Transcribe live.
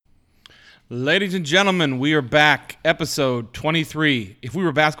Ladies and gentlemen, we are back, episode 23. If we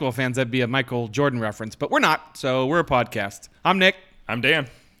were basketball fans, that'd be a Michael Jordan reference, but we're not, so we're a podcast. I'm Nick. I'm Dan.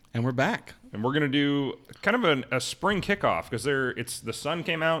 And we're back. And we're going to do kind of a spring kickoff because the sun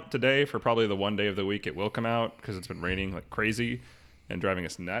came out today for probably the one day of the week it will come out because it's been raining like crazy and driving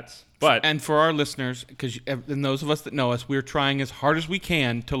us nuts. And for our listeners, and those of us that know us, we're trying as hard as we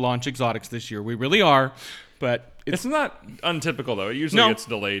can to launch exotics this year. We really are, but it's not untypical, though. It usually gets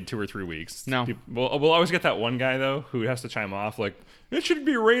delayed 2 or 3 weeks. No. We'll always get that one guy, though, who has to chime off, like, it should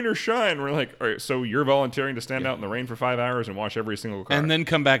be rain or shine. We're like, all right, so you're volunteering to stand out in the rain for 5 hours and wash every single car. And then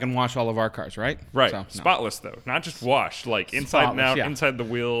come back and wash all of our cars, right? Right. So, no. Spotless, though. Not just washed, like inside and out, inside the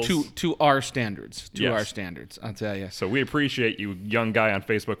wheels. To our standards. Our standards, I'll tell you. So we appreciate you, young guy on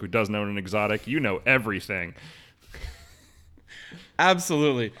Facebook who doesn't own an exotic. You know everything.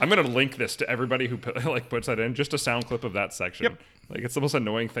 Absolutely. I'm going to link this to everybody who puts that in, just a sound clip of that section. Yep. Like, it's the most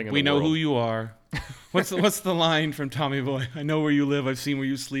annoying thing in the world. We know who you are. What's the line from Tommy Boy? I know where you live, I've seen where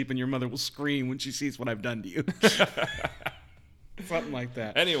you sleep, and your mother will scream when she sees what I've done to you. Something like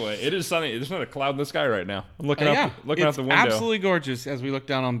that. Anyway, it is sunny. There's not a cloud in the sky right now. I'm looking out the window. It's absolutely gorgeous as we look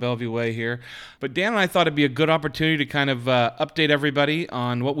down on Bellevue Way here. But Dan and I thought it'd be a good opportunity to kind of update everybody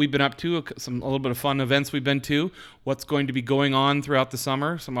on what we've been up to, a little bit of fun events we've been to, what's going to be going on throughout the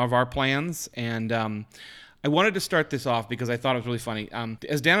summer, some of our plans, and I wanted to start this off because I thought it was really funny.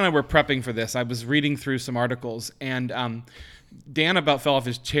 As Dan and I were prepping for this, I was reading through some articles, and Dan about fell off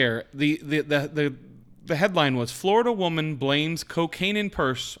his chair. The headline was, Florida woman blames cocaine in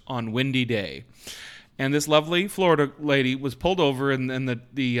purse on windy day. And this lovely Florida lady was pulled over, and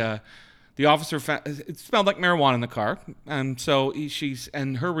the officer found it smelled like marijuana in the car. And so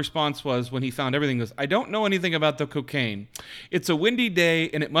and her response was, when he found everything, was, I don't know anything about the cocaine. It's a windy day,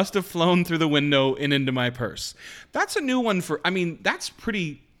 and it must have flown through the window and into my purse. That's a new one that's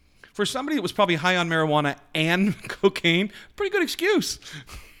pretty, for somebody that was probably high on marijuana and cocaine, pretty good excuse.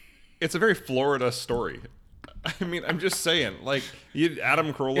 It's a very Florida story. I mean, I'm just saying, like,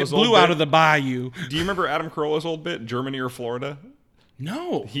 Adam Carolla's old bit. It blew out of the bayou. Do you remember Adam Carolla's old bit, Germany or Florida?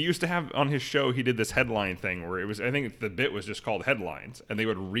 No. He used to have, on his show, he did this headline thing where I think the bit was just called Headlines, and they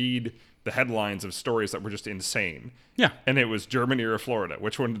would read the headlines of stories that were just insane. Yeah. And it was Germany or Florida.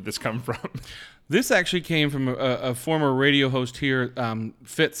 Which one did this come from? This actually came from a former radio host here,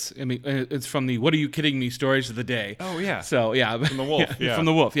 Fitz. I mean, it's from the "What Are You Kidding Me" stories of the day. Oh yeah. So yeah, from the Wolf. Yeah. From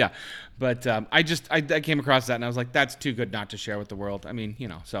the Wolf. Yeah. But I came across that and I was like, that's too good not to share with the world. I mean,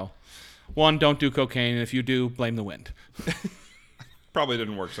 so one, don't do cocaine, and if you do, blame the wind. Probably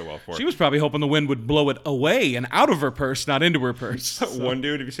didn't work so well for her. She was probably hoping the wind would blow it away and out of her purse, not into her purse. So. One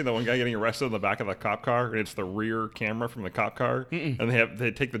dude, have you seen that one guy getting arrested in the back of the cop car? And it's the rear camera from the cop car. Mm-mm. And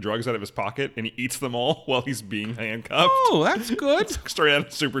they take the drugs out of his pocket, and he eats them all while he's being handcuffed. Oh, that's good. Straight out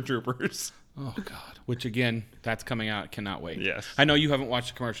of Super Troopers. Oh, God. Which, again, that's coming out. Cannot wait. Yes. I know you haven't watched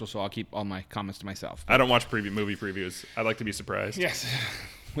the commercial, so I'll keep all my comments to myself. I don't watch movie previews. I like to be surprised. Yes.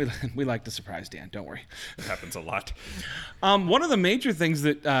 We like to surprise Dan. Don't worry. It happens a lot. One of the major things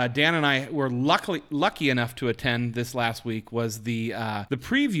that Dan and I were lucky enough to attend this last week was the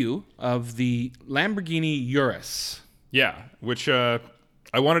preview of the Lamborghini Urus. Yeah, which I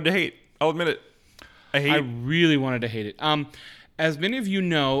wanted to hate. I'll admit it. I really wanted to hate it. As many of you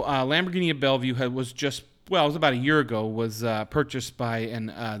know, Lamborghini at Bellevue it was about a year ago, was purchased by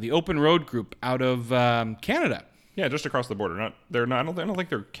the Open Road Group out of Canada. Yeah, just across the border. I don't think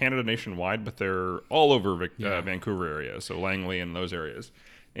they're Canada nationwide, but they're all over Vancouver area, so Langley and those areas.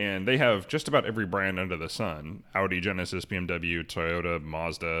 And they have just about every brand under the sun: Audi, Genesis, BMW, Toyota,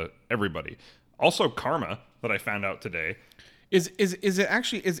 Mazda, everybody. Also Karma, that I found out today. Is it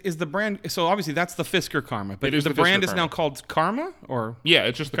actually is the brand? So obviously that's the Fisker Karma, but the brand is now called Karma, or yeah,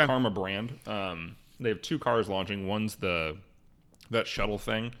 it's just the Karma brand. They have 2 cars launching. One's that shuttle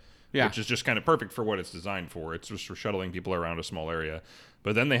thing. Yeah. Which is just kind of perfect for what it's designed for. It's just for shuttling people around a small area.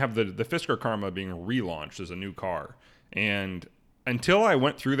 But then they have the Fisker Karma being relaunched as a new car. And until I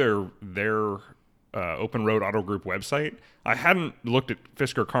went through their Open Road Auto Group website, I hadn't looked at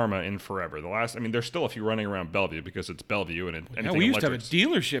Fisker Karma in forever. There's still a few running around Bellevue because it's Bellevue and anything we used to have a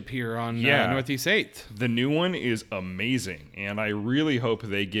dealership here on Northeast 8th. The new one is amazing, and I really hope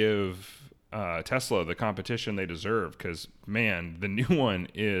they give Tesla the competition they deserve, because man, the new one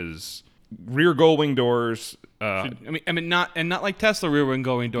is rear gull wing doors. Not like Tesla rear wing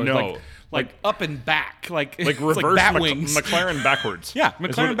gull wing doors. No, like up and back, like reverse like bat wings. McLaren backwards. Yeah,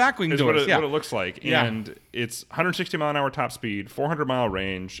 McLaren back wing doors. What it looks like, and it's 160 mile an hour top speed, 400 mile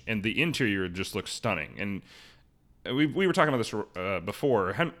range, and the interior just looks stunning. And we were talking about this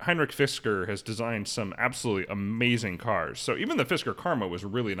before. Heinrich Fisker has designed some absolutely amazing cars. So even the Fisker Karma was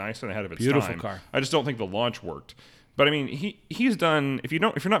really nice and ahead of its time. Beautiful car. I just don't think the launch worked. But I mean, he's done. If you're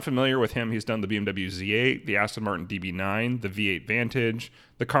not familiar with him, he's done the BMW Z8, the Aston Martin DB9, the V8 Vantage,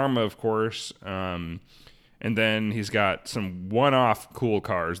 the Karma, of course, and then he's got some one-off cool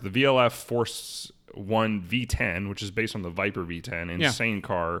cars. The VLF Force One V10, which is based on the Viper V10, insane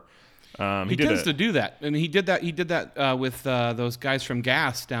car. He tends to do that, and he did that with those guys from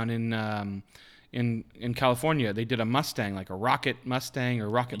Gas down in California. They did a Mustang, like a Rocket Mustang or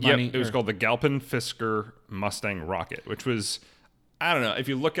Rocket Money. It was called the Galpin Fisker Mustang Rocket, which was, I don't know, if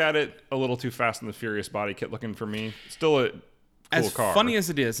you look at it, a little too Fast and the Furious body kit looking for me. Still a cool car. As funny as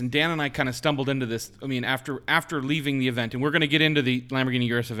it is, and Dan and I kind of stumbled into this. I mean, after leaving the event, and we're going to get into the Lamborghini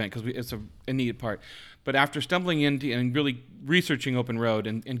Urus event because it's a needed part. But after stumbling into and really researching open road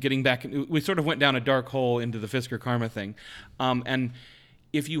and getting back, we sort of went down a dark hole into the Fisker Karma thing. And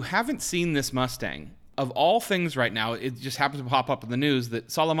if you haven't seen this Mustang, of all things right now, it just happens to pop up in the news that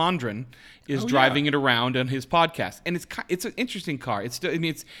Salamandran is driving it around on his podcast, and it's an interesting car. It's still, I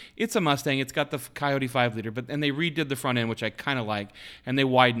mean, it's a Mustang. It's got the Coyote 5-liter, and they redid the front end, which I kind of like, and they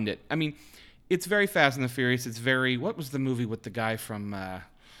widened it. I mean, it's very Fast and the Furious. It's very, what was the movie with the guy from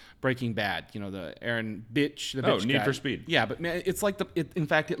Breaking Bad? You know, the Aaron Bitch. The bitch Need guy. for Speed. Yeah, but man, it's like in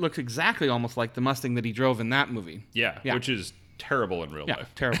fact, it looks exactly almost like the Mustang that he drove in that movie. Yeah. Which is terrible in real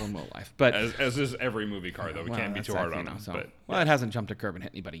life. Terrible in real life. But as is every movie car, though. We can't be too hard on it. It hasn't jumped a curb and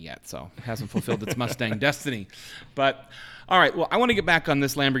hit anybody yet, so it hasn't fulfilled its Mustang destiny. But all right, well, I want to get back on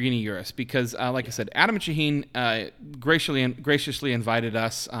this Lamborghini Urus because, like I said, Adam and Shaheen graciously invited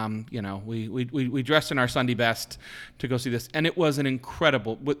us. We dressed in our Sunday best to go see this, and it was an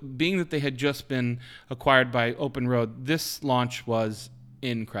incredible. Being that they had just been acquired by Open Road, this launch was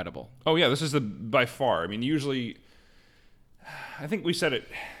incredible. Oh yeah, this is by far. I mean, usually. I think we said it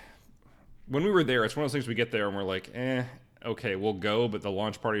when we were there. It's one of those things we get there and we're like, okay, we'll go, but the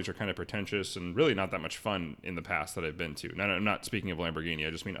launch parties are kind of pretentious and really not that much fun in the past that I've been to. Now, I'm not speaking of Lamborghini.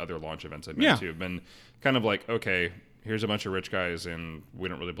 I just mean other launch events I've been to have been kind of like, okay, here's a bunch of rich guys and we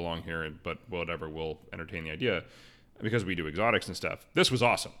don't really belong here, but whatever, we'll entertain the idea because we do exotics and stuff. This was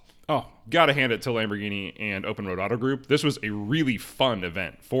awesome. Oh, gotta hand it to Lamborghini and Open Road Auto Group. This was a really fun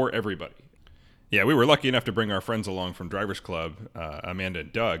event for everybody. Yeah, we were lucky enough to bring our friends along from Drivers Club, Amanda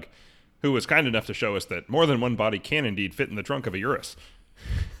and Doug, who was kind enough to show us that more than one body can indeed fit in the trunk of a Urus.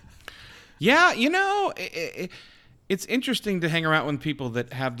 Yeah, it's interesting to hang around with people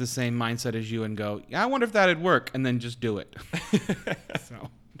that have the same mindset as you and go, yeah, I wonder if that'd work, and then just do it.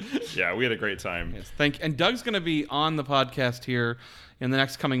 Yeah, we had a great time. Yes, and Doug's going to be on the podcast here in the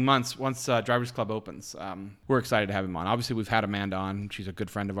next coming months once Drivers Club opens. We're excited to have him on. Obviously, we've had Amanda on. She's a good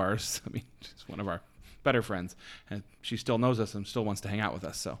friend of ours. I mean, she's one of our better friends, and she still knows us and still wants to hang out with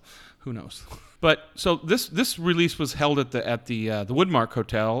us. So, who knows? But so this release was held at the Woodmark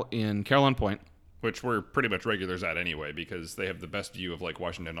Hotel in Caroline Point, which we're pretty much regulars at anyway because they have the best view of Lake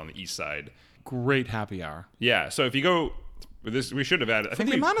Washington on the east side. Great happy hour. Yeah, so if you go. This we should have added. For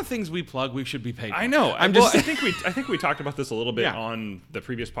the amount of things we plug, we should be paid. I know. I think we talked about this a little bit on the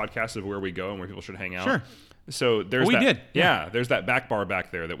previous podcast of where we go and where people should hang out. Sure. So there's we did. Yeah, there's that back bar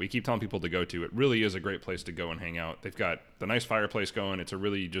back there that we keep telling people to go to. It really is a great place to go and hang out. They've got the nice fireplace going. It's a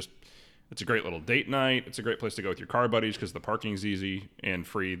great little date night. It's a great place to go with your car buddies because the parking's easy and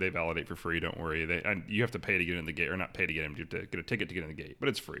free. They validate for free. Don't worry. You have to pay to get in the gate, or not pay to get in. You have to get a ticket to get in the gate, but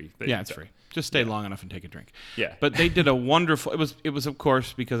it's free. It's free. Just stay long enough and take a drink. Yeah. But they did a wonderful. It was of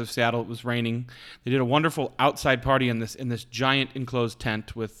course because of Seattle. It was raining. They did a wonderful outside party in this giant enclosed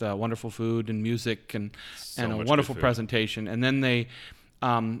tent with wonderful food and music and a wonderful presentation. And then they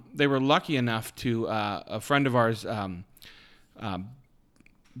were lucky enough to a friend of ours.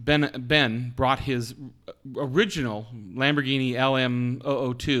 Ben brought his original Lamborghini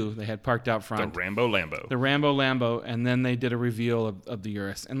LM002 they had parked out front. The Rambo Lambo, and then they did a reveal of the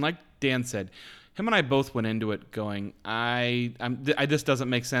Urus. And like Dan said, him and I both went into it going, this doesn't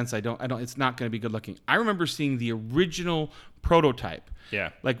make sense. It's not going to be good looking. I remember seeing the original prototype.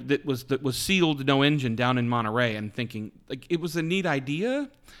 Yeah. Like that was sealed, no engine down in Monterey, and thinking like it was a neat idea.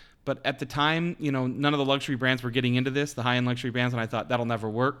 But at the time, none of the luxury brands were getting into this, the high-end luxury brands, and I thought that'll never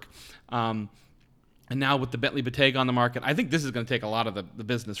work. And now with the Bentley Bentayga on the market, I think this is going to take a lot of the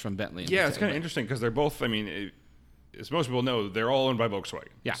business from Bentley. Yeah, it's kind of interesting because they're both, as most people know, they're all owned by Volkswagen.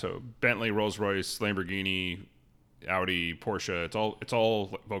 Yeah. So Bentley, Rolls-Royce, Lamborghini, Audi, Porsche, it's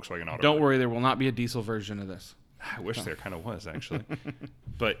all Volkswagen Auto. Don't worry, there will not be a diesel version of this. I wish there kind of was, actually.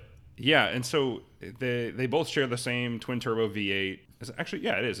 But yeah, and so they both share the same twin-turbo V8.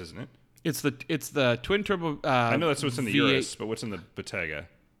 It is, isn't it? It's the twin turbo. I know that's what's in the V8. Urus, but what's in the Bottega?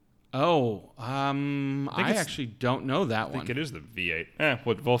 Oh, I actually don't know that one. I think it is the V8.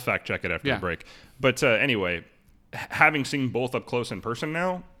 We'll fact check it after Yeah. the break. But anyway, having seen both up close in person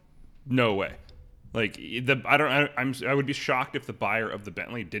now, no way. Like I would be shocked if the buyer of the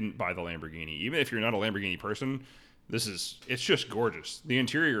Bentley didn't buy the Lamborghini. Even if you're not a Lamborghini person, it's just gorgeous. The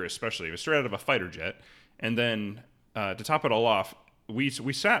interior, especially, it was straight out of a fighter jet. And then to top it all off, we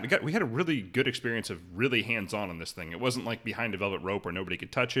had a really good experience of really hands-on on this thing. It wasn't like behind a velvet rope where nobody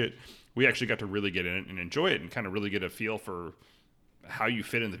could touch it. We actually got to really get in it and enjoy it and kind of really get a feel for how you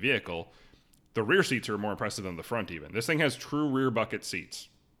fit in the vehicle. The rear seats are more impressive than the front even. This thing has true rear bucket seats.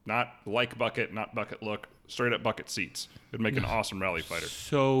 Not like bucket, not bucket look, straight up bucket seats. It'd make an awesome rally fighter.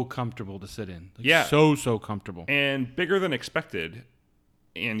 So comfortable to sit in. Yeah. So comfortable. And bigger than expected,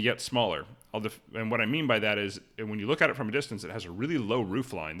 and yet smaller. And what I mean by that is, when you look at it from a distance, it has a really low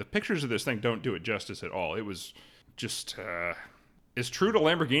roof line. The pictures of this thing don't do it justice at all. It was just as true to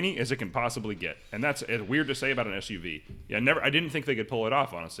Lamborghini as it can possibly get. And that's weird to say about an SUV. Yeah, I didn't think they could pull it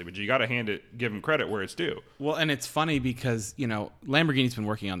off, honestly, but you got to give them credit where it's due. Well, and it's funny because, Lamborghini's been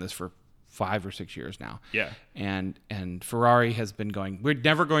working on this for 5 or 6 years now. Yeah. And Ferrari has been going, we're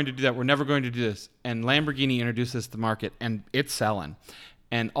never going to do that. We're never going to do this. And Lamborghini introduced this to the market, and it's selling.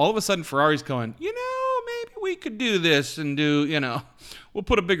 And all of a sudden, Ferrari's going, maybe we could do this and we'll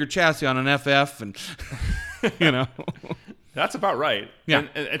put a bigger chassis on an FF and, That's about right. Yeah. And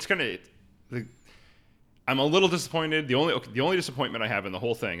it's going to... I'm a little disappointed. The only disappointment I have in the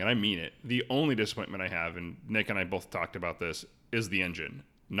whole thing, and I mean it, the only disappointment I have, and Nick and I both talked about this, is the engine.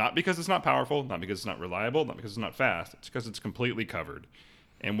 Not because it's not powerful, not because it's not reliable, not because it's not fast. It's because it's completely covered.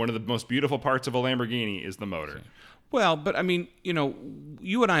 And one of the most beautiful parts of a Lamborghini is the motor. Well, but I mean,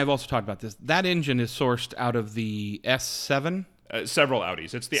 you and I have also talked about this. That engine is sourced out of the S7. Several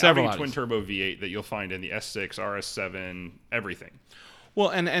Audis. It's the Several Audi Audis. twin turbo V8 that you'll find in the S6, RS7, everything. Well,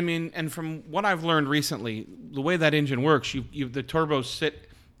 and I mean, and from what I've learned recently, the way that engine works, the turbos sit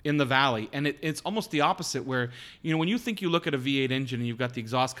in the valley, and it's almost the opposite. Where when you think you look at a V8 engine and you've got the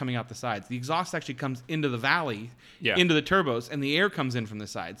exhaust coming out the sides, the exhaust actually comes into the valley, into the turbos, and the air comes in from the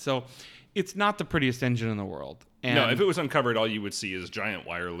side. So it's not the prettiest engine in the world. And no, if it was uncovered, all you would see is giant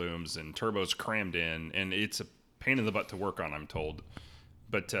wire looms and turbos crammed in, and it's a pain in the butt to work on, I'm told.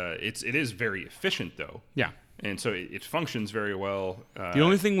 But it is very efficient, though. Yeah. And so it functions very well. The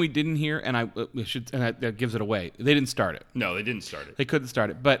only thing we didn't hear, and that gives it away, they didn't start it. No, they didn't start it. They couldn't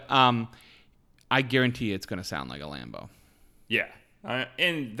start it, but I guarantee you it's going to sound like a Lambo. Yeah,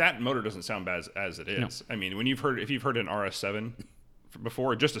 and that motor doesn't sound bad as it is. No. I mean, if you've heard an RS7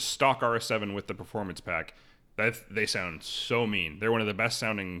 before, just a stock RS7 with the performance pack, they sound so mean. They're one of the best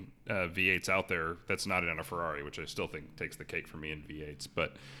sounding V8s out there that's not in a Ferrari, which I still think takes the cake for me in V8s.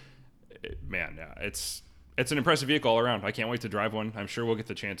 But it's an impressive vehicle all around. I can't wait to drive one. I'm sure we'll get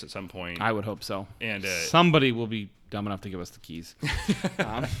the chance at some point. I would hope so. And somebody will be dumb enough to give us the keys.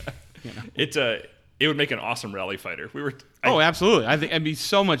 It would make an awesome rally fighter. Absolutely. I think it'd be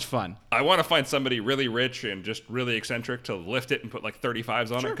so much fun. I want to find somebody really rich and just really eccentric to lift it and put like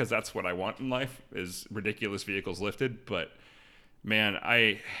 35s on it, because that's what I want in life, is ridiculous vehicles lifted. But man,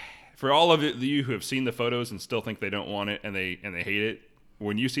 for all of you who have seen the photos and still think they don't want it and they hate it,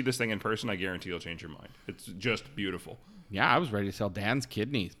 when you see this thing in person, I guarantee you'll change your mind. It's just beautiful. Yeah, I was ready to sell Dan's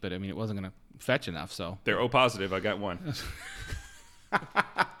kidneys, but I mean, it wasn't going to fetch enough. So they're O positive. I got one.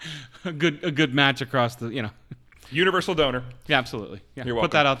 a good match across the Universal donor. Yeah, absolutely. Yeah. You're welcome.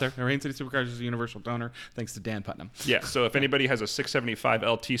 Put that out there. Rain City Supercars is a universal donor, thanks to Dan Putnam. Yeah, so if anybody has a 675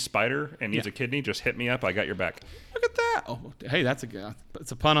 LT Spider and needs a kidney, just hit me up. I got your back. Look at that. Oh, hey,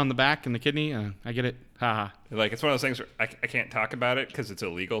 it's a pun on the back and the kidney. I get it. Ha ha. Like, it's one of those things where I can't talk about it because it's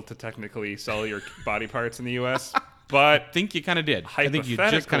illegal to technically sell your body parts in the U.S., but I think you kind of did. I think you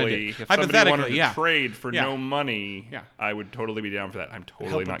just kind of did. If somebody wanted to trade for no money, I would totally be down for that. I'm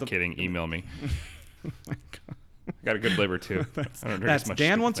totally not kidding. Email me. Oh my God. I got a good liver, too. That's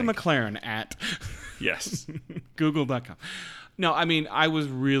Dan wants a McLaren at yes, google.com. No, I mean, I was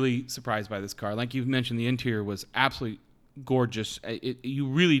really surprised by this car. Like you mentioned, the interior was absolutely gorgeous. You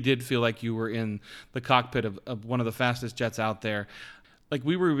really did feel like you were in the cockpit of one of the fastest jets out there. Like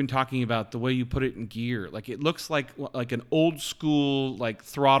we were even talking about the way you put it in gear. Like it looks like an old school like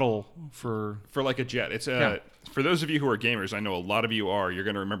throttle for like a jet. It's for those of you who are gamers, I know a lot of you are. You're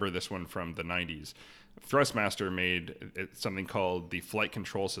going to remember this one from the 90s. Thrustmaster made something called the flight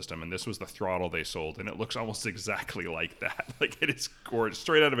control system, and this was the throttle they sold, and it looks almost exactly like that. Like, it is gorgeous,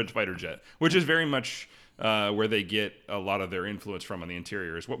 straight out of a fighter jet, which is very much where they get a lot of their influence from on the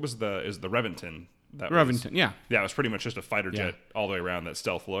interiors. What was the Reventon? Yeah. Yeah, it was pretty much just a fighter jet all the way around, that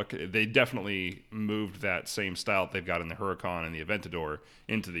stealth look. They definitely moved that same style that they've got in the Huracan and the Aventador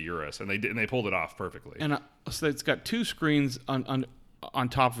into the Urus, and they pulled it off perfectly. And so it's got two screens on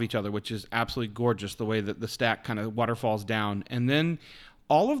top of each other, which is absolutely gorgeous, the way that the stack kind of waterfalls down. And then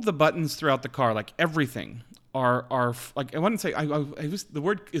all of the buttons throughout the car, like everything, are like, I wouldn't say the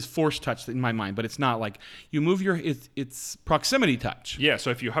word is force touch in my mind, but it's not. Like you move it's proximity touch. Yeah, so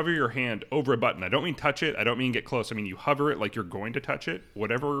if you hover your hand over a button, I don't mean touch it, I don't mean get close, I mean you hover it like you're going to touch it.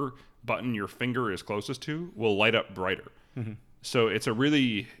 Whatever button your finger is closest to will light up brighter. Mm-hmm. So it's a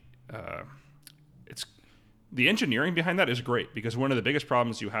really the engineering behind that is great, because one of the biggest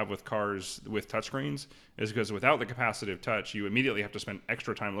problems you have with cars with touchscreens is because without the capacitive touch, you immediately have to spend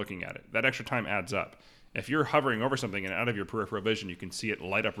extra time looking at it. That extra time adds up. If you're hovering over something and out of your peripheral vision, you can see it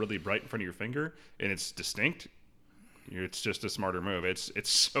light up really bright in front of your finger and it's distinct, it's just a smarter move. It's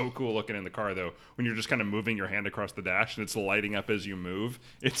so cool looking in the car, though, when you're just kind of moving your hand across the dash and it's lighting up as you move.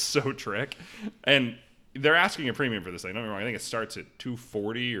 It's so trick. And they're asking a premium for this thing. Don't get me wrong. I think it starts at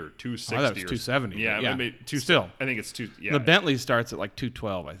 $240 or $260. I thought it was $270. Yeah, maybe still. I think it's $2. Yeah. The Bentley starts at like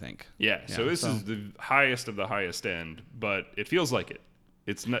 $212, I think. Yeah. So this is the highest of the highest end, but it feels like it.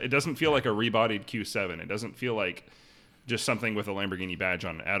 It doesn't feel like a rebodied Q7. It doesn't feel like just something with a Lamborghini badge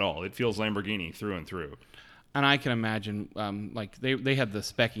on it at all. It feels Lamborghini through and through. And I can imagine, like they had the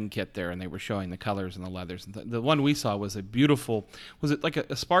specking kit there, and they were showing the colors and the leathers. And the one we saw was was it like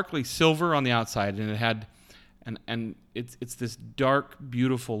a sparkly silver on the outside, and it had, and it's this dark,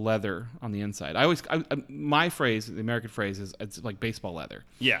 beautiful leather on the inside. My phrase, the American phrase is, it's like baseball leather.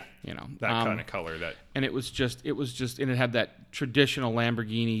 Yeah, that kind of color. And it was just, and it had that traditional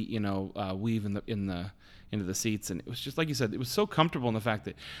Lamborghini, weave into the seats, and it was just like you said, it was so comfortable in the fact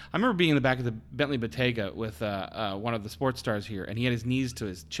that I remember being in the back of the Bentley Bottega with one of the sports stars here, and he had his knees to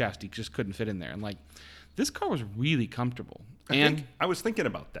his chest. He just couldn't fit in there, and like this car was really comfortable. I was thinking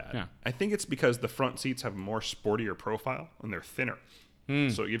about that. Yeah. I think it's because the front seats have a more sportier profile and they're thinner,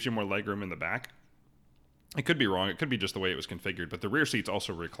 so it gives you more legroom in the back. I could be wrong. It could be just the way it was configured, but the rear seats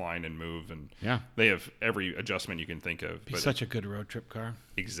also recline and move, and they have every adjustment you can think of. It's such a good road trip car.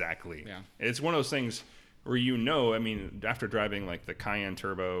 Exactly. Yeah. It's one of those things where, I mean, after driving like the Cayenne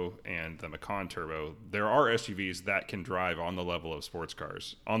Turbo and the Macan Turbo, there are SUVs that can drive on the level of sports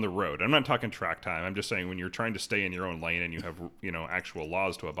cars on the road. I'm not talking track time. I'm just saying when you're trying to stay in your own lane and you have, actual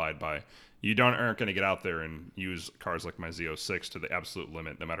laws to abide by, you aren't going to get out there and use cars like my Z06 to the absolute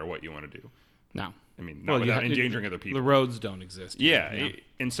limit, no matter what you want to do. No. I mean, not without endangering other people. The roads don't exist. Yeah.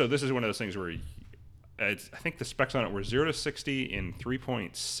 And so this is one of those things where I think the specs on it were 0 to 60 in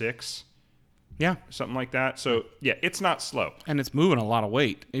 3.6. Yeah, something like that. So yeah, it's not slow, and it's moving a lot of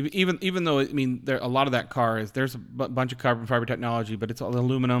weight. Even though, I mean, a lot of that car there's a bunch of carbon fiber technology, but it's all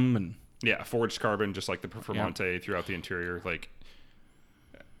aluminum and forged carbon, just like the Performante throughout the interior. Like,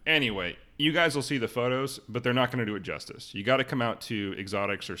 anyway, you guys will see the photos, but they're not going to do it justice. You got to come out to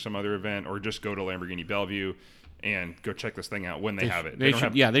Exotics or some other event, or just go to Lamborghini Bellevue and go check this thing out when they have it. They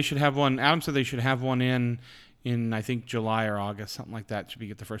should have one. Adam said they should have one in I think July or August, something like that. Should be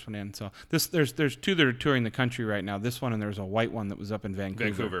get the first one in. So there's two that are touring the country right now. This one, and there's a white one that was up in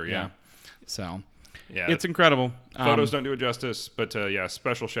Vancouver. Yeah. So yeah, it's incredible. Photos don't do it justice, but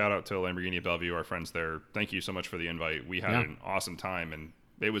special shout out to Lamborghini Bellevue, our friends there. Thank you so much for the invite. We had an awesome time, and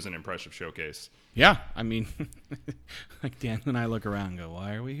it was an impressive showcase. Yeah, I mean, like Dan and I look around and go,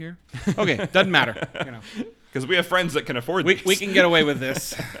 "Why are we here?" Okay, doesn't matter, because we have friends that can afford these. We can get away with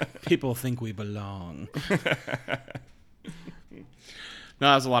this. People think we belong. No,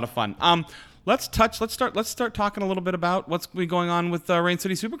 that was a lot of fun. Let's start talking a little bit about what's been going on with Rain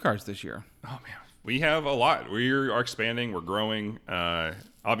City Supercars this year. Oh man, we have a lot. We are expanding. We're growing.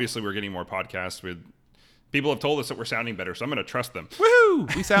 Obviously, we're getting more podcasts with. People have told us that we're sounding better, so I'm going to trust them.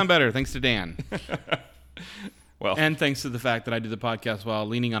 Woohoo! We sound better, thanks to Dan. Well, and thanks to the fact that I do the podcast while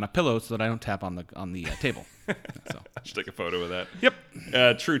leaning on a pillow so that I don't tap on the table. So. I should take a photo of that.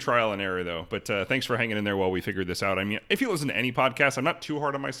 Yep. True trial and error, though. But thanks for hanging in there while we figured this out. I mean, if you listen to any podcast, I'm not too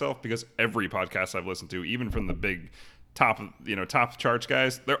hard on myself, because every podcast I've listened to, even from the big top charts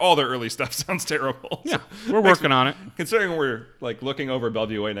guys, all their early stuff sounds terrible. Yeah, so, we're working on it. Considering we're like looking over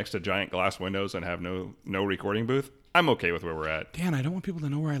Bellevue Way next to giant glass windows and have no recording booth, I'm okay with where we're at. Dan, I don't want people to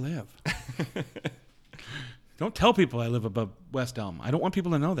know where I live. Don't tell people I live above West Elm. I don't want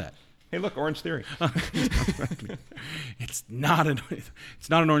people to know that. Hey, look, Orange Theory. It's not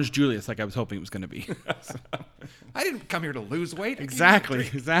an Orange Julius like I was hoping it was going to be. So. I didn't come here to lose weight.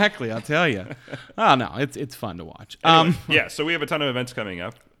 Exactly. I'll tell you. Oh no, it's fun to watch. Anyway, so we have a ton of events coming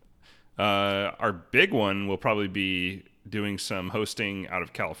up. Our big one will probably be doing some hosting out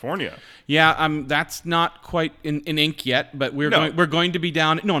of California. Yeah, that's not quite in ink yet, but we're going to be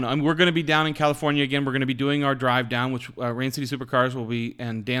down. No, we're going to be down in California again. We're going to be doing our drive down, which Rain City Supercars will be,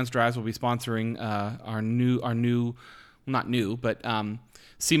 and Dan's Drives will be sponsoring our new, not new, but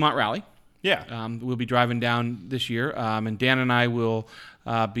Seamont Rally. Yeah. We'll be driving down this year, and Dan and I will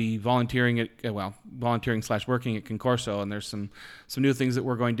be volunteering / working at Concorso, and there's some new things that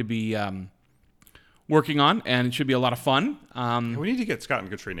we're going to be working on, and it should be a lot of fun. We need to get Scott and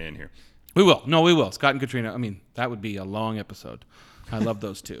Katrina in here. We will. No, we will. Scott and Katrina. I mean, that would be a long episode. I love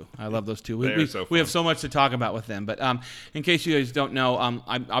those two. We have so much to talk about with them. But in case you guys don't know,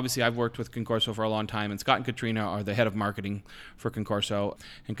 I've worked with Concorso for a long time, and Scott and Katrina are the head of marketing for Concorso.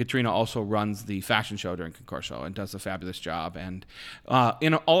 And Katrina also runs the fashion show during Concorso and does a fabulous job. And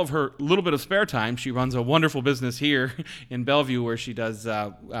in all of her little bit of spare time, she runs a wonderful business here in Bellevue where she does.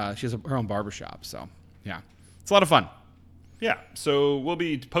 She has her own barbershop. So yeah, it's a lot of fun. Yeah, so we'll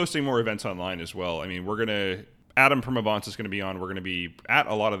be posting more events online as well. I mean, Adam from Avance is going to be on. We're going to be at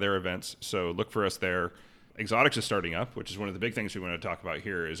a lot of their events, so look for us there. Exotics is starting up, which is one of the big things we want to talk about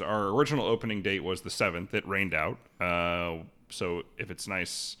here. Is our original opening date was the 7th. It rained out. So if it's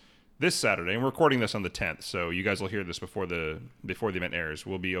nice this Saturday, and we're recording this on the 10th, so you guys will hear this before the event airs.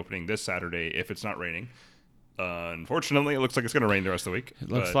 We'll be opening this Saturday if it's not raining. Unfortunately, it looks like it's going to rain the rest of the week. It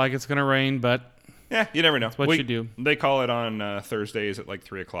looks like it's going to rain, but... Yeah, you never know. That's what you do. They call it on Thursdays at like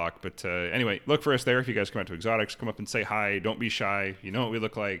 3 o'clock. But anyway, look for us there. If you guys come out to Exotics, come up and say hi. Don't be shy. You know what we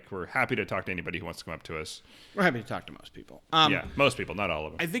look like. We're happy to talk to anybody who wants to come up to us. We're happy to talk to most people. Yeah, most people, not all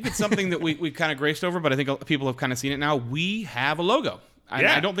of them. I think it's something that we kind of graced over, but I think people have kind of seen it now. We have a logo.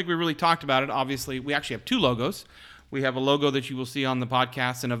 I don't think we really talked about it. Obviously, we actually have two logos. We have a logo that you will see on the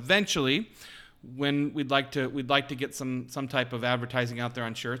podcast, and eventually... when we'd like to get some type of advertising out there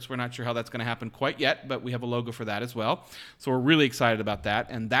on shirts. We're not sure how that's going to happen quite yet, but we have a logo for that as well. So we're really excited about that,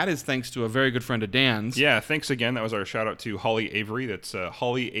 and that is thanks to a very good friend of Dan's. Yeah, thanks again. That was our shout out to Holly Avery. That's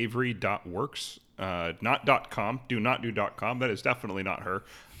hollyavery.works, not .com. Do not do .com. That is definitely not her.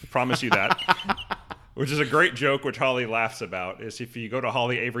 I promise you that. Which is a great joke, which Holly laughs about, is if you go to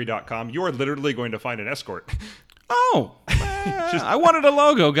hollyavery.com, you are literally going to find an escort. Oh, I wanted a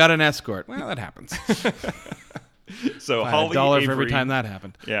logo, got an escort. Well, that happens. So Holly $1 Avery, for every time that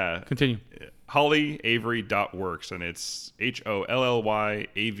happened. Yeah. Continue. hollyavery.works, and it's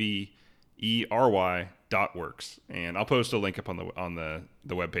HOLLYAVERY.works. And I'll post a link up on the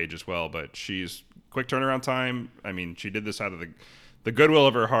webpage as well, but she's quick turnaround time. I mean, she did this out of the goodwill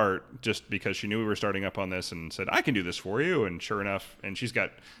of her heart, just because she knew we were starting up on this, and said, I can do this for you. And sure enough, and she's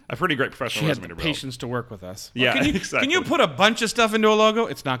got a pretty great professional resume to build. Patience to work with us. Yeah, well, exactly. Can you put a bunch of stuff into a logo?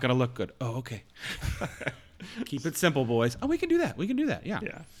 It's not going to look good. Oh, okay. Keep it simple, boys. Oh, we can do that. Yeah.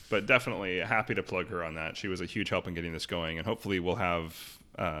 Yeah, but definitely happy to plug her on that. She was a huge help in getting this going, and hopefully we'll have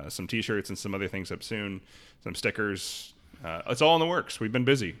some T-shirts and some other things up soon, some stickers. It's all in the works. We've been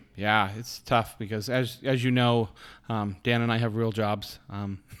busy. Yeah, it's tough because as you know, Dan and I have real jobs.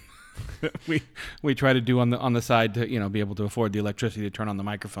 We try to do on the side to be able to afford the electricity to turn on the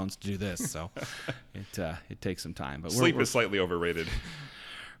microphones to do this. So it takes some time. But sleep is slightly overrated,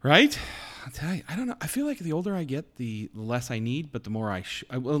 right? I'll tell you, I don't know. I feel like the older I get, the less I need, but the more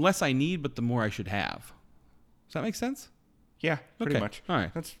less I need, but the more I should have. Does that make sense? Yeah, pretty much. All right.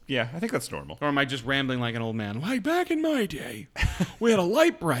 I think that's normal. Or am I just rambling like an old man? Like back in my day, we had a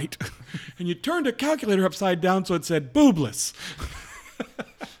light bright, and you turned a calculator upside down so it said boobless.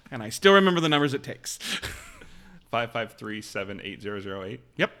 And I still remember the numbers it takes. 553-78008.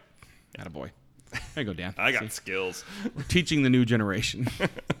 Yep. Attaboy. There you go, Dan. I got skills. We're teaching the new generation.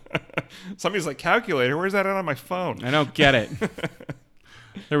 Somebody's like, calculator? Where's that on my phone? I don't get it.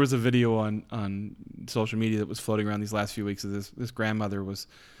 There was a video on social media that was floating around these last few weeks of this grandmother was,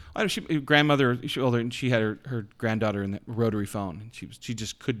 she older, and she had her granddaughter in the rotary phone, and she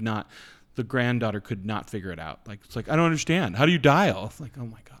just could not, the granddaughter could not figure it out. Like, it's like, I don't understand. How do you dial? It's like, oh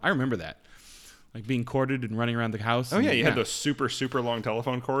my God. I remember that. Like being corded and running around the house. Oh yeah, you had those super, super long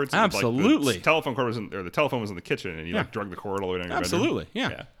telephone cords. Absolutely. The telephone cord the telephone was in the kitchen, and you drug the cord all the way down your bedroom. Absolutely.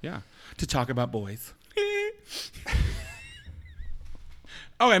 Yeah. To talk about boys.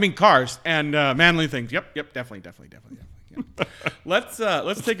 Oh, I mean cars and manly things. Yep, definitely. Yep. Let's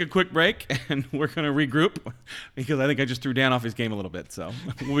take a quick break, and we're going to regroup because I think I just threw Dan off his game a little bit. So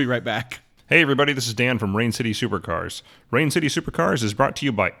we'll be right back. Hey everybody, this is Dan from Rain City Supercars. Rain City Supercars is brought to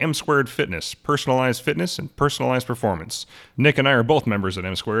you by M Squared Fitness, personalized fitness and personalized performance. Nick and I are both members at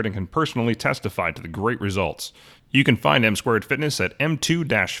M Squared and can personally testify to the great results. You can find M Squared Fitness at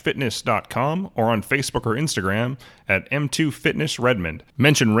m2-fitness.com or on Facebook or Instagram at M2Fitness Redmond.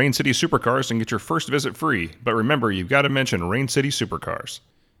 Mention Rain City Supercars and get your first visit free, but remember, you've got to mention Rain City Supercars.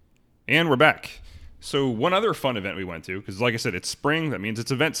 And we're back. So one other fun event we went to, because like I said, it's spring, that means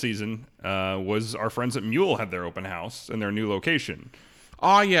it's event season, was our friends at Mule had their open house in their new location.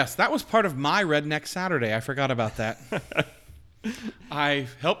 Oh, yes. That was part of my Redneck Saturday. I forgot about that. I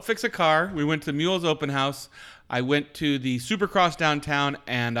helped fix a car. We went to Mule's open house. I went to the Supercross downtown,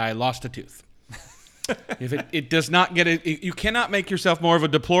 and I lost a tooth. If it does not get it, you cannot make yourself more of a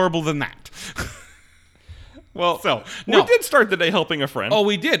deplorable than that. Well, So, we no. did start the day helping a friend. Oh,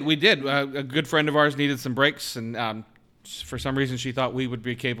 we did. A good friend of ours needed some brakes, and for some reason she thought we would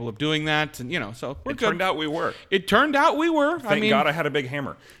be capable of doing that. And, so we're good. Turned out we were. It turned out we were. Thank God I had a big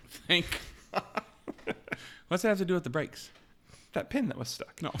hammer. Thank God. What's that have to do with the brakes? That pin that was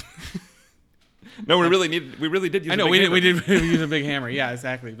stuck. No. No, we really did use I know, a big hammer. we did use a big hammer. Yeah,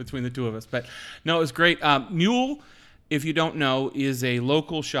 exactly, between the two of us. But, no, it was great. Mule, if you don't know, is a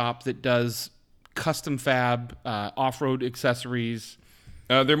local shop that does custom fab, off-road accessories.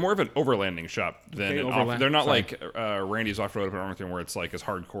 They're more of an overlanding shop than they're not Sorry. like Randy's off-road or anything where it's like as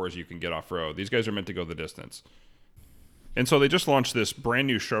hardcore as you can get off-road. These guys are meant to go the distance. And so they just launched this brand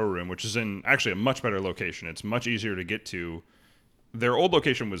new showroom, which is in actually a much better location. It's much easier to get to. Their old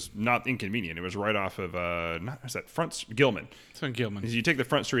location was not inconvenient. It was right off of Gilman. It's on Gilman. You take the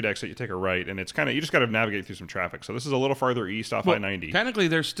front street exit, you take a right, and it's you just got to navigate through some traffic. So this is a little farther east off I-90. Technically,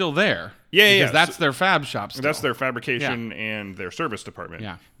 they're still there. Yeah. Because that's their fab shop still. That's their fabrication and their service department.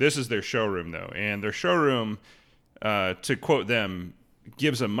 Yeah. This is their showroom, though. And their showroom, to quote them,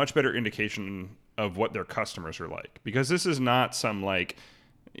 gives a much better indication of what their customers are like. Because this is not some,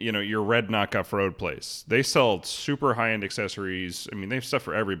 your red knockoff road place. They sell super high-end accessories. I mean, they have stuff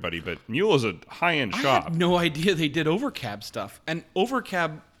for everybody, but Mule is a high-end shop. I had no idea they did overcab stuff. And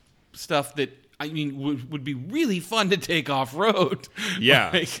overcab stuff that, would be really fun to take off-road.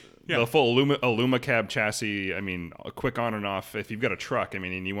 Yeah. The full Alumacab chassis, quick on and off. If you've got a truck, and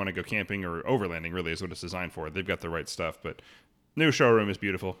you want to go camping or overlanding, really is what it's designed for. They've got the right stuff, but new showroom is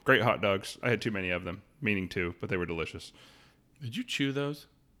beautiful. Great hot dogs. I had too many of them, meaning two, but they were delicious. Did you chew those?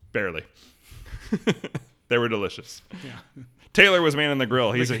 Barely. They were delicious. Yeah. Taylor was manning the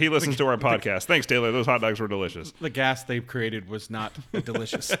grill. He listens to our podcast. Thanks, Taylor. Those hot dogs were delicious. The gas they created was not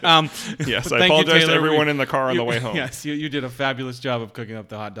delicious. Yes, I apologize to everyone in the car on the way home. Yes, you did a fabulous job of cooking up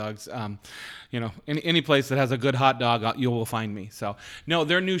the hot dogs. Any place that has a good hot dog, you will find me. So, no,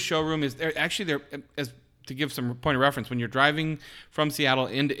 their new showroom is they're as to give some point of reference. When you're driving from Seattle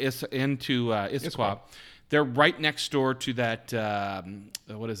into Issaquah, they're right next door to that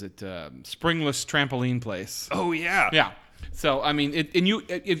springless trampoline place. Oh yeah. Yeah. So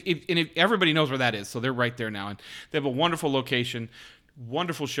if everybody knows where that is, so they're right there now, and they have a wonderful location,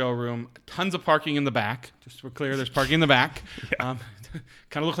 wonderful showroom, tons of parking in the back. Just so we're clear, there's parking in the back. Yeah.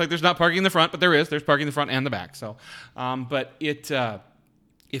 Kind of looks like there's not parking in the front, but there is. There's parking in the front and the back. So,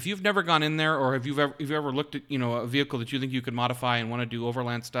 if you've never gone in there, or if you've ever looked at a vehicle that you think you could modify and want to do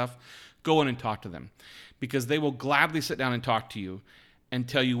overland stuff, go in and talk to them, because they will gladly sit down and talk to you and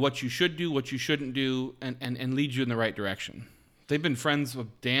tell you what you should do, what you shouldn't do, and lead you in the right direction. They've been friends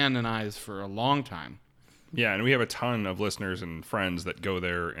with Dan and I for a long time. Yeah, and we have a ton of listeners and friends that go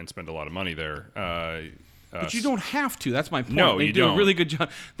there and spend a lot of money there. But you don't have to. That's my point. No, they you do don't. a really good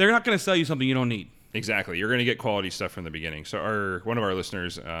job. They're not going to sell you something you don't need. Exactly. You're going to get quality stuff from the beginning. So one of our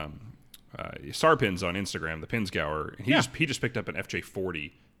listeners, Sarpins on Instagram, the Pinsgower, he just picked up an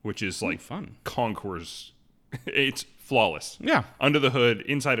FJ40, which is fun. Concours. It's flawless. Yeah. Under the hood,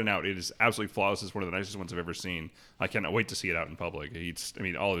 inside and out, it is absolutely flawless. It's one of the nicest ones I've ever seen. I cannot wait to see it out in public.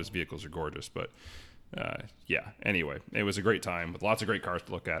 All of his vehicles are gorgeous, but anyway, it was a great time with lots of great cars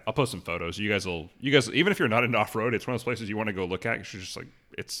to look at. I'll post some photos. You guys, even if you're not into off-road, it's one of those places you want to go look at. It's just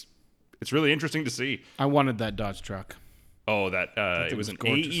it's really interesting to see. I wanted that Dodge truck. Oh, it was an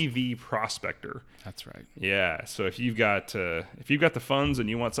gorgeous. AEV Prospector. That's right. Yeah, so if you've got the funds and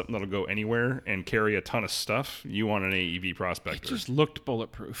you want something that'll go anywhere and carry a ton of stuff, you want an AEV Prospector. It just looked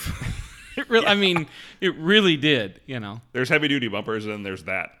bulletproof. It really did. There's heavy duty bumpers, and there's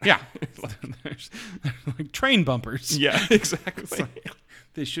that. Yeah, there's like train bumpers. Yeah, exactly.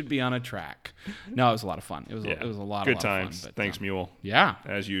 They should be on a track. No, it was a lot of fun. It was a lot good of times. fun. But, Thanks, Mule. Yeah,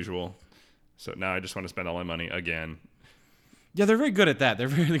 as usual. So now I just want to spend all my money again. Yeah, they're very good at that. They're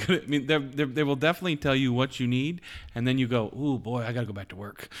very good at, I mean, they will definitely tell you what you need, and then you go, ooh, boy, I got to go back to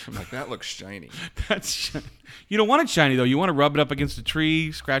work. I'm like, that looks shiny. You don't want it shiny, though. You want to rub it up against a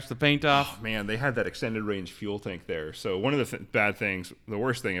tree, scratch the paint off. Oh, man, they had that extended range fuel tank there. So one of the bad things, the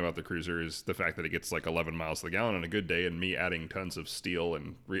worst thing about the Cruiser is the fact that it gets like 11 miles to the gallon on a good day, and me adding tons of steel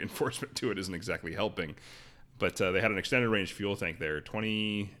and reinforcement to it isn't exactly helping. But they had an extended range fuel tank there, I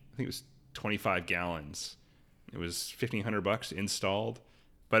think it was 25 gallons. It was $1,500 installed.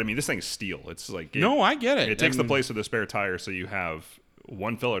 But I mean, this thing is steel. It's like No, I get it. It takes the place of the spare tire, so you have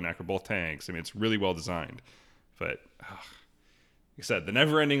one filler neck for both tanks. I mean, it's really well designed. But like I said, the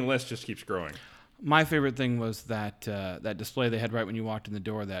never-ending list just keeps growing. My favorite thing was that that display they had right when you walked in the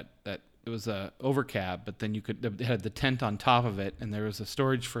door. That it was a overcab, but then it had the tent on top of it, and there was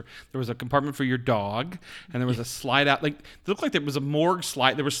there was a compartment for your dog, and there was a slide out. Like, it looked like there was a morgue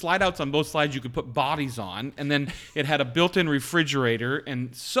slide. There were slide outs on both sides you could put bodies on, and then it had a built-in refrigerator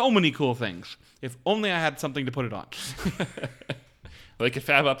and so many cool things. If only I had something to put it on. They could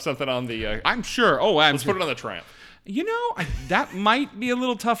fab up something on the. I'm sure. Let's put it on the Triumph. You know, that might be a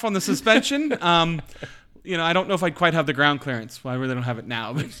little tough on the suspension. I don't know if I'd quite have the ground clearance. Well, I really don't have it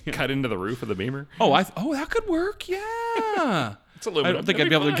now. But, Cut into the roof of the Beamer. That could work. Yeah. It's aluminum. I don't think I'd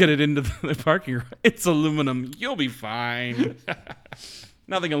be able to get it into the parking lot. It's aluminum. You'll be fine.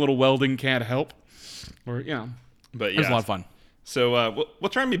 Nothing a little welding can't help. But yeah, it was a lot of fun. So we'll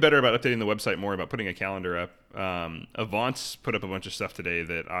try and be better about updating the website more, about putting a calendar up. Avance put up a bunch of stuff today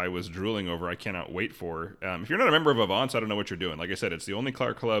that I was drooling over. I cannot wait for. If you're not a member of Avance, I don't know what you're doing. Like I said, it's the only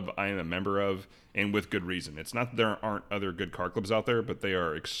car club I am a member of, and with good reason. It's not that there aren't other good car clubs out there, but they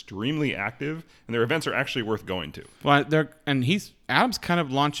are extremely active, and their events are actually worth going to. Well, Adam's kind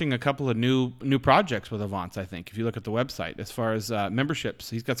of launching a couple of new projects with Avance, I think, if you look at the website. As far as memberships,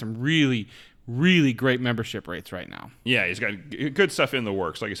 he's got some really great membership rates right now. Yeah, he's got good stuff in the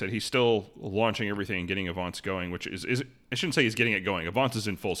works. Like I said, he's still launching everything and getting Avance going, which is I shouldn't say he's getting it going. Avance is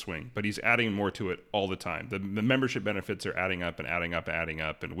in full swing, but he's adding more to it all the time. The membership benefits are adding up and adding up and adding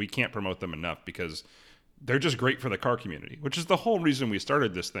up, and we can't promote them enough because they're just great for the car community, which is the whole reason we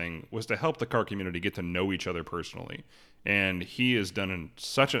started this thing, was to help the car community get to know each other personally. And he has done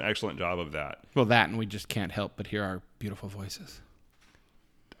such an excellent job of that. Well, and we just can't help but hear our beautiful voices.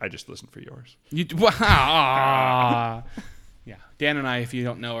 I just listened for yours. Wow. Yeah. Dan and I, if you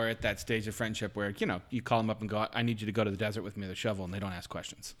don't know, are at that stage of friendship where, you call them up and go, I need you to go to the desert with me with a shovel, and they don't ask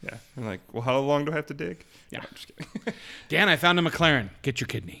questions. Yeah. I'm like, well, how long do I have to dig? Yeah. No, I'm just kidding. Dan, I found a McLaren. Get your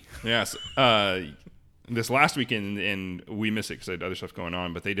kidney. Yes. This last weekend, and we miss it because I had other stuff going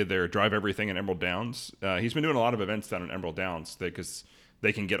on, but they did their Drive Everything in Emerald Downs. He's been doing a lot of events down in Emerald Downs because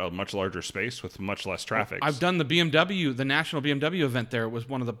they can get a much larger space with much less traffic. I've done the national BMW event there. It was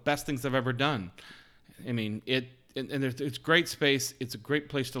one of the best things I've ever done. I mean, it's great space. It's a great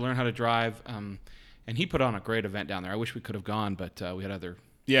place to learn how to drive. And he put on a great event down there. I wish we could have gone, but we had other.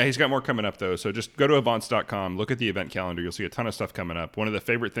 Yeah, he's got more coming up, though. So just go to Avance.com, look at the event calendar. You'll see a ton of stuff coming up. One of my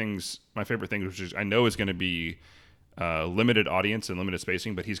favorite things, which I know is going to be limited audience and limited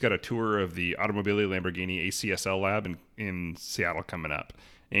spacing, but he's got a tour of the Automobili Lamborghini ACSL lab in Seattle coming up.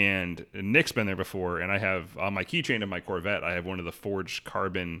 And Nick's been there before, and I have on my keychain of my Corvette, I have one of the forged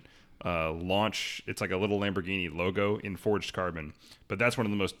carbon launch. It's like a little Lamborghini logo in forged carbon, but that's one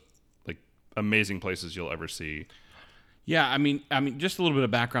of the most amazing places you'll ever see. Yeah, I mean, just a little bit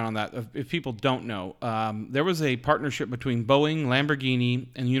of background on that. If people don't know, there was a partnership between Boeing, Lamborghini,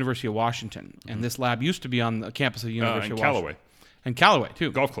 and the University of Washington, and this lab used to be on the campus of the University of Washington. And Callaway,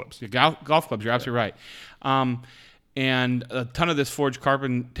 too. Golf clubs. Golf clubs, you're absolutely right. And a ton of this forged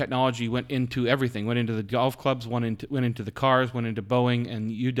carbon technology went into everything. Went into the golf clubs, went into the cars, went into Boeing,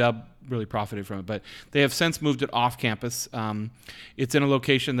 and UW really profited from it. But they have since moved it off campus. It's in a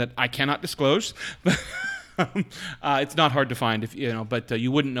location that I cannot disclose, but it's not hard to find, but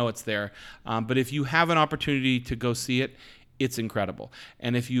you wouldn't know it's there. But if you have an opportunity to go see it, it's incredible.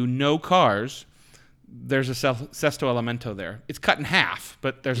 And if you know cars, there's a Sesto Elemento there. It's cut in half,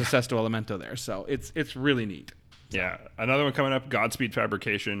 but there's a Sesto Elemento there. So it's really neat. Yeah. Another one coming up, Godspeed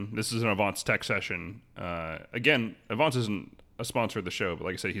Fabrication. This is an Avance Tech session. Again, Avance isn't a sponsor of the show, but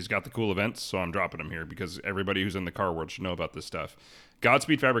like I said, he's got the cool events, so I'm dropping him here because everybody who's in the car world should know about this stuff.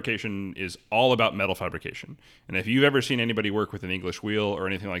 Godspeed Fabrication is all about metal fabrication. And if you've ever seen anybody work with an English wheel or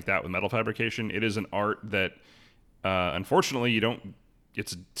anything like that with metal fabrication, it is an art that, unfortunately,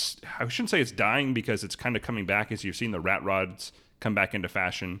 I shouldn't say it's dying because it's kind of coming back as you've seen the rat rods come back into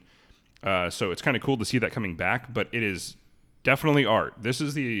fashion. So it's kind of cool to see that coming back, but it is definitely art. This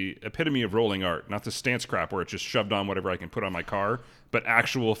is the epitome of rolling art, not the stance crap where it's just shoved on whatever I can put on my car, but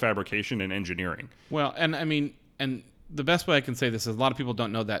actual fabrication and engineering. Well, and I mean, and the best way I can say this is a lot of people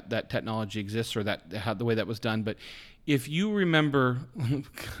don't know that technology exists or the way that was done. But if you remember,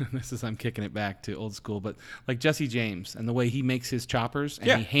 I'm kicking it back to old school, but like Jesse James and the way he makes his choppers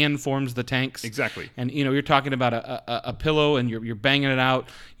and he hand forms the tanks. Exactly. And you're talking about a pillow and you're banging it out.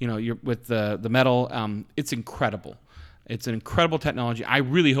 You're with the metal. It's incredible. It's an incredible technology. I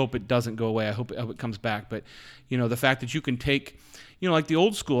really hope it doesn't go away. I hope it comes back. But the fact that you can take, like the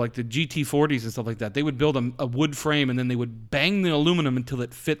old school, like the GT40s and stuff like that, they would build a wood frame and then they would bang the aluminum until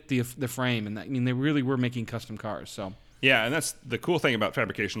it fit the frame. And they really were making custom cars. So yeah, and that's the cool thing about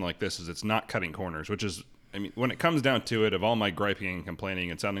fabrication like this is it's not cutting corners, which is, when it comes down to it, of all my griping and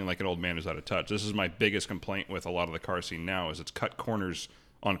complaining and sounding like an old man who's out of touch, this is my biggest complaint with a lot of the car scene now is it's cut corners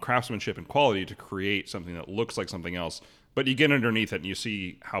on craftsmanship and quality to create something that looks like something else. But you get underneath it and you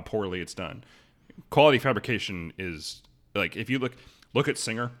see how poorly it's done. Quality fabrication is like, if you look at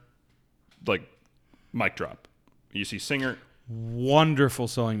Singer, like mic drop. You see Singer. Wonderful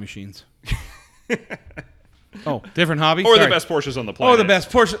sewing machines. Oh, different hobby? Or the best Porsches on the planet. Oh, the best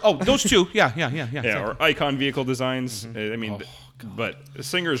Porsche. Oh, those two. Yeah. Yeah, or Icon vehicle designs. Mm-hmm. But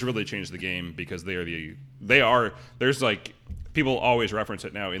Singer's really changed the game because there's like, people always reference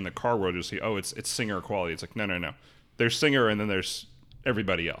it now in the car world. You'll see, it's Singer quality. It's like, no. There's Singer and then there's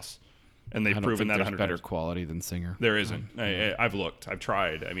everybody else. And they've proven that 100 better quality than Singer. There isn't. I've looked. I've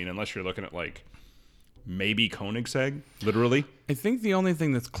tried. Unless you're looking at like maybe Koenigsegg, literally. I think the only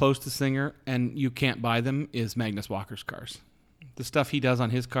thing that's close to Singer, and you can't buy them, is Magnus Walker's cars. The stuff he does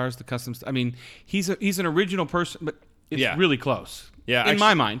on his cars, the custom stuff. He's an original person, but it's really close. Yeah, in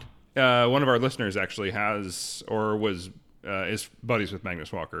my mind. One of our listeners actually has or was is buddies with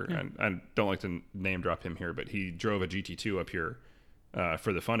Magnus Walker, and I don't like to name drop him here, but he drove a GT2 up here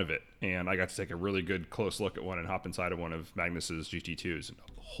for the fun of it, and I got to take a really good close look at one and hop inside of one of Magnus's GT2s, and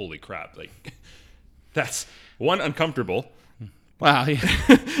holy crap, like that's one, uncomfortable. Wow. Yeah.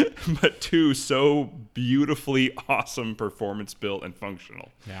 But two, so beautifully awesome performance built and functional.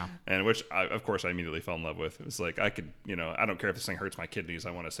 Yeah. And which, of course, I immediately fell in love with. It was like, I could, I don't care if this thing hurts my kidneys.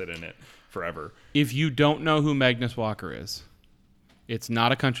 I want to sit in it forever. If you don't know who Magnus Walker is, it's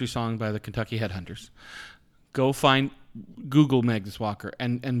not a country song by the Kentucky Headhunters. Go Google Magnus Walker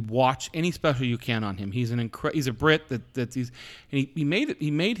and watch any special you can on him. He's he's a Brit he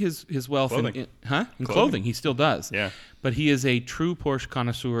made his wealth in clothing. He still does. Yeah. But he is a true Porsche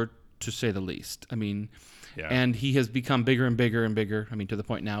connoisseur, to say the least. And he has become bigger and bigger and bigger. To the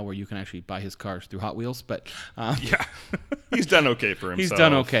point now where you can actually buy his cars through Hot Wheels. But he's done okay for himself. He's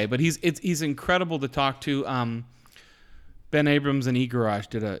done okay, but he's incredible to talk to. Ben Abrams and E-Garage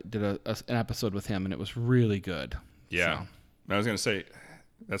did an episode with him, and it was really good. Yeah. So. I was going to say,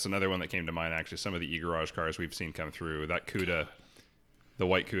 that's another one that came to mind, actually. Some of the E-Garage cars we've seen come through. That Cuda, the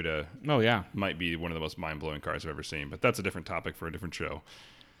white Cuda, might be one of the most mind-blowing cars I've ever seen. But that's a different topic for a different show.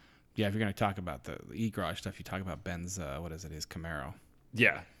 Yeah, if you're going to talk about the E-Garage stuff, you talk about Ben's, his Camaro.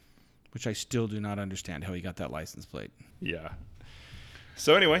 Yeah. Which I still do not understand how he got that license plate. Yeah.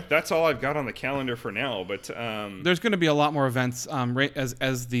 So anyway, that's all I've got on the calendar for now. But there's going to be a lot more events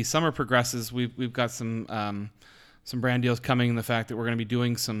as the summer progresses. We've got some brand deals coming. The fact that we're going to be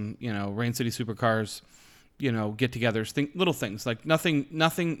doing some Rain City Supercars, get-togethers, little things like nothing,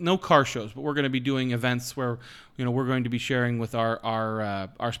 no car shows, but we're going to be doing events where we're going to be sharing with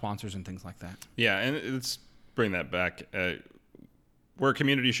our sponsors and things like that. Yeah, and let's bring that back. We're a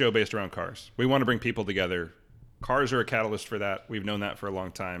community show based around cars. We want to bring people together. Cars are a catalyst for that. We've known that for a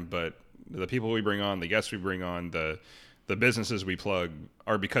long time, but the people we bring on, the guests we bring on, the businesses we plug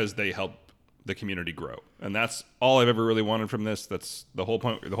are because they help the community grow. And that's all I've ever really wanted from this. That's the whole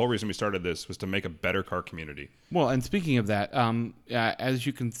point. The whole reason we started this was to make a better car community. Well, and speaking of that, as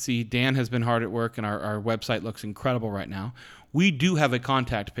you can see, Dan has been hard at work, and our website looks incredible right now. We do have a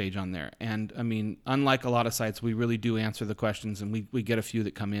contact page on there. And, unlike a lot of sites, we really do answer the questions, and we get a few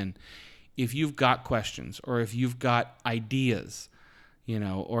that come in. If you've got questions or if you've got ideas,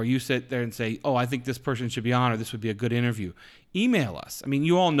 or you sit there and say, I think this person should be on, or this would be a good interview, email us.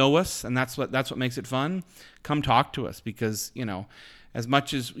 You all know us, and that's what makes it fun. Come talk to us, because, as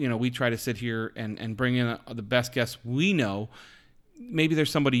much as, we try to sit here and bring in the best guests we know, maybe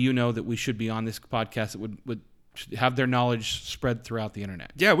there's somebody that we should be on this podcast that would have their knowledge spread throughout the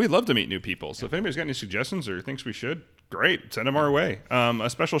internet. Yeah, we'd love to meet new people. So if anybody's got any suggestions or thinks we should, great. Send them our way. A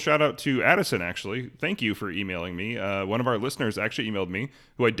special shout out to Addison, actually. Thank you for emailing me. One of our listeners actually emailed me,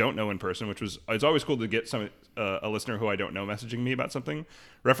 who I don't know in person, it's always cool to get a listener who I don't know messaging me about something,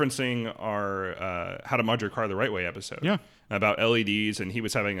 referencing our How to Mod Your Car the Right Way episode. Yeah. About LEDs, and he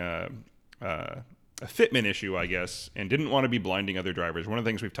was having a fitment issue, I guess, and didn't want to be blinding other drivers. One of the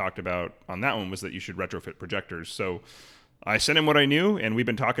things we've talked about on that one was that you should retrofit projectors. So I sent him what I knew, and we've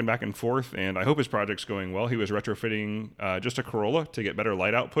been talking back and forth, and I hope his project's going well. He was retrofitting just a Corolla to get better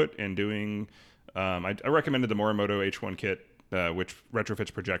light output and doing I recommended the Morimoto H1 kit, which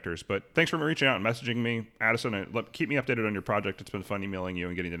retrofits projectors. But thanks for reaching out and messaging me, Addison. And keep me updated on your project. It's been fun emailing you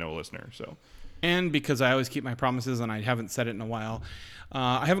and getting to know a listener. So, and because I always keep my promises, and I haven't said it in a while,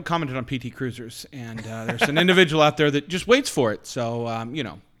 I haven't commented on PT Cruisers, and there's an individual out there that just waits for it. So,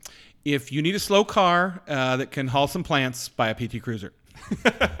 if you need a slow car that can haul some plants, buy a PT Cruiser.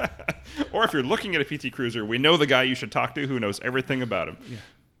 Or if you're looking at a PT Cruiser, we know the guy you should talk to who knows everything about him. Yeah.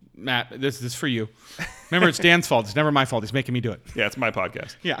 Matt, this is for you. Remember, it's Dan's fault. It's never my fault. He's making me do it. Yeah, it's my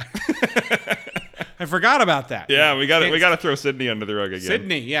podcast. Yeah. I forgot about that. Yeah, we got to throw Sydney under the rug again.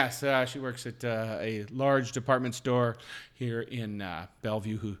 Sydney, yes. She works at a large department store here in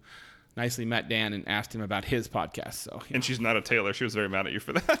Bellevue who nicely met Dan and asked him about his podcast. So, and she's not a tailor. She was very mad at you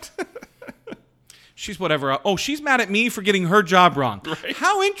for that. She's whatever. Oh, she's mad at me for getting her job wrong. Right.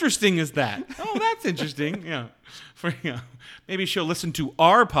 How interesting is that? Oh, that's interesting. Yeah. Maybe she'll listen to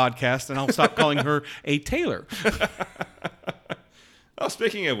our podcast and I'll stop calling her a tailor. Oh,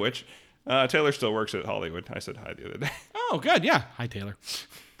 speaking of which, Taylor still works at Hollywood. I said hi the other day. Oh, good. Yeah. Hi, Taylor.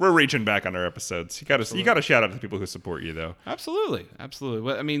 We're reaching back on our episodes. You got to shout out to the people who support you, though. Absolutely.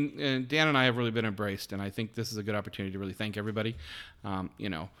 Well, I mean, Dan and I have really been embraced, and I think this is a good opportunity to really thank everybody.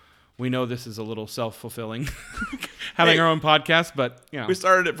 We know this is a little self-fulfilling, having our own podcast, but we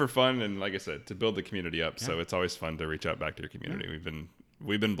started it for fun, and like I said, to build the community up. Yeah. So it's always fun to reach out back to your community. Yeah.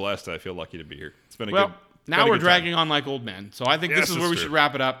 We've been blessed. I feel lucky to be here. It's been a good. Now we're dragging on like old men, so I think this is where we should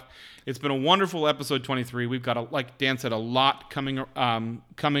wrap it up. It's been a wonderful episode 23. We've got, like Dan said, a lot coming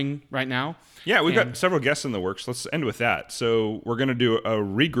right now. Yeah, we've got several guests in the works. Let's end with that. So we're going to do a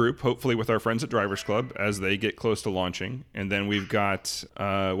regroup, hopefully with our friends at Drivers Club as they get close to launching. And then we've got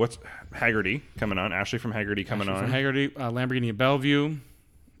Haggerty coming on. Ashley from Haggerty coming on. From Haggerty, Lamborghini at Bellevue.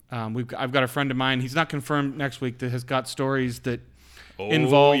 I've got a friend of mine. He's not confirmed next week that has got stories that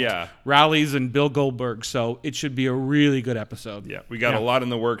involved rallies and Bill Goldberg. So it should be a really good episode. Yeah, we got a lot in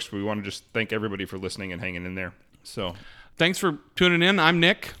the works. We want to just thank everybody for listening and hanging in there. So thanks for tuning in. I'm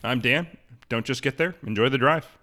Nick. I'm Dan. Don't just get there. Enjoy the drive.